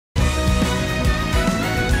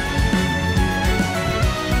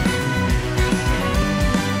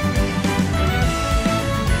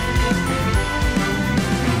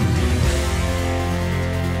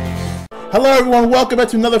Hello everyone, welcome back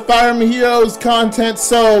to another Fire Emblem Heroes content.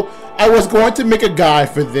 So, I was going to make a guide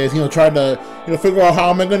for this, trying to, figure out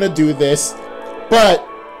how am I going to do this. But,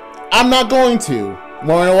 I'm not going to.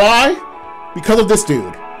 Wanna know why? Because of this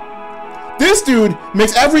dude. This dude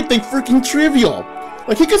makes everything freaking trivial.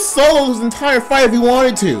 Like, he could solo his entire fight if he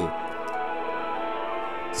wanted to.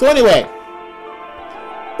 So anyway,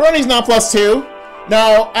 Bernie's not +2.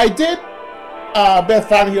 Now, I did a bit of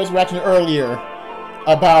Fire Emblem Heroes reaction earlier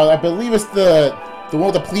about, I believe it's the one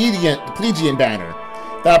with the Pleiadian banner,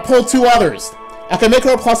 that I pulled 2 others. I can make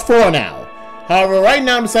her a +4 now. However, right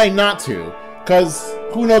now I'm deciding not to, because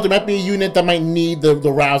who knows, there might be a unit that might need the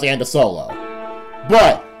Rouse and the Solo.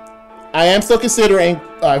 But I am still considering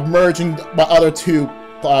merging my other 2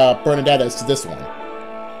 Bernadettas to this one.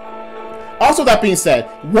 Also, that being said,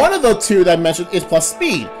 one of the 2 that I mentioned is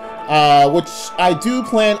 +speed, which I do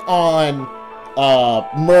plan on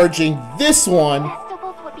merging this one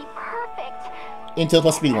into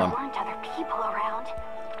the +speed one.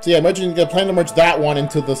 So yeah, I plan to merge that one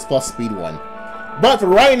into this +speed one. But for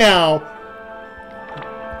right now,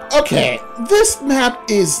 okay, this map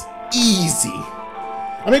is easy.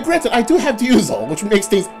 I mean, granted, I do have Diesel, which makes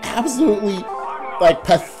things absolutely, like,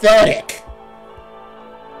 pathetic.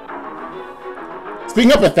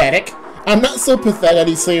 Speaking of pathetic, I'm not so pathetic that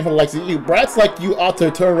he's saying for the likes of you. Brats like you ought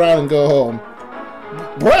to turn around and go home.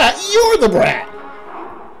 Brat, you're the brat!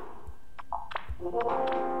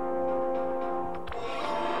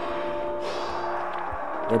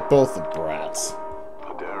 They're both the brats.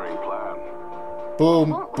 A daring plan.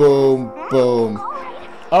 Boom, boom, boom.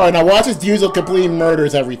 Alright, now watch this Diesel completely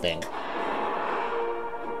murders everything.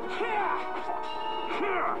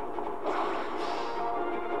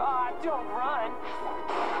 Don't run.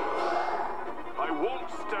 I won't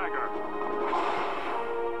stagger.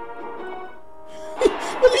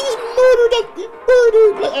 But he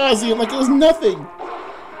murdered Osian like it was nothing.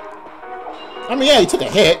 I mean, yeah, he took a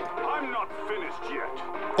hit. I'm not finished yet.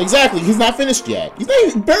 Exactly, he's not finished yet. He's not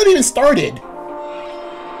even, barely even started.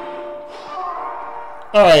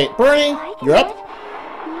 Alright, Bernie, you're up.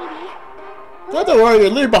 Don't have to worry, you're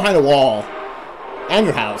literally behind a wall. And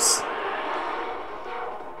your house.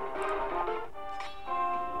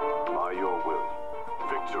 By your will,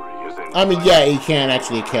 victory is in I mean, yeah, he can't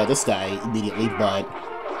actually kill this guy immediately, but...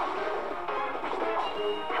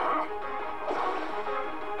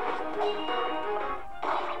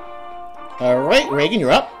 Alright, Reagan, you're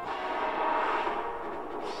up.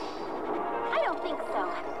 I don't think so.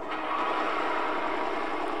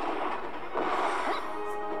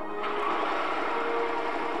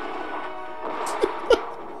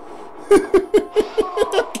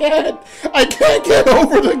 I can't get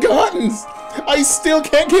over the guns! I still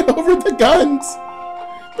can't get over the guns!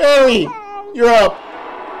 Barry, you're up.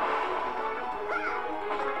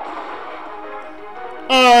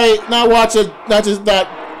 Alright, now watch it. Not just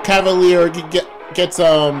that Cavalier gets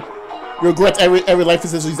regrets every life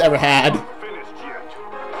decision he's ever had.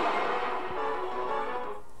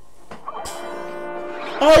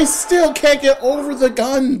 I still can't get over the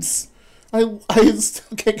guns. I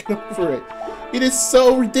still can't get over it. It is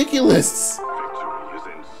so ridiculous. Victory is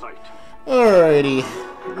in sight. Alrighty,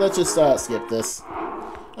 let's just skip this.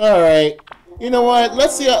 Alright, you know what?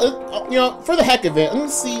 Let's see. For the heck of it,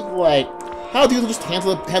 let's see like how do you just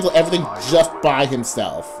handle everything just by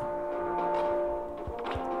himself.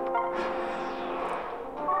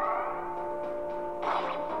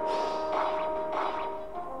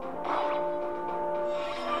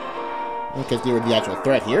 Because they were the actual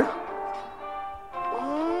threat here.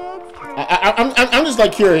 I'm just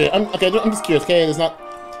like curious. I'm just curious. Okay, it's not.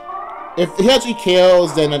 If he actually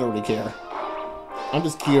kills, then I don't really care. I'm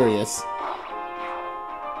just curious.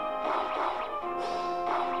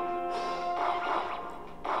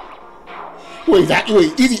 Wait,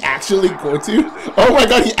 is he actually going to? Oh my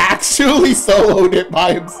god, he actually soloed it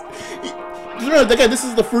by himself. Remember, again, this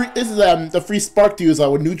is the free spark dudes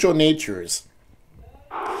with neutral natures,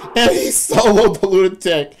 and he soloed the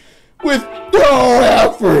lunatic with no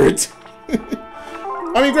effort.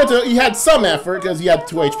 I mean, granted, he had some effort because he had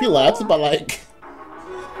 2 HP left, but like,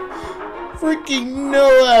 freaking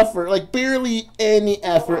no effort, like barely any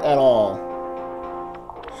effort at all.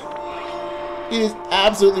 It is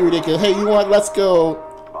absolutely ridiculous. Hey, you know what? Let's go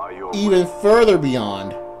even further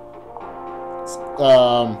beyond.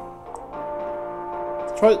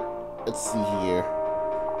 Let's see here.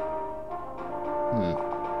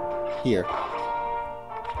 Here.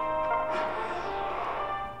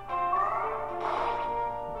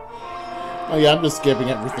 Oh yeah, I'm just skipping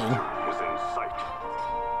everything.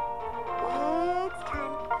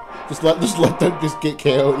 Just let them just get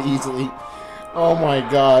KO'd easily. Oh my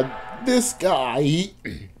god. This guy,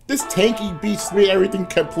 this tanky beast made everything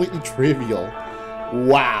completely trivial.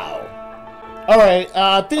 Wow. Alright,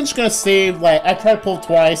 I think I'm just gonna save, like, I tried to pull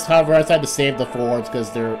twice, however, I decided to save the forwards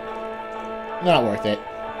because they're not worth it.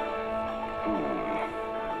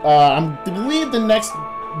 I believe the next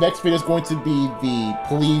video is going to be the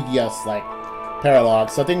Pelagius, like, paralog,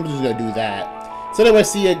 so I think I'm just gonna do that. So anyway,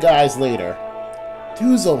 see you guys later.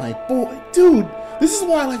 Duzo, my boy. Dude, this is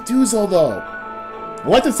why I like Duzo, though. I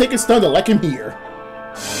like to take his thunder like him here.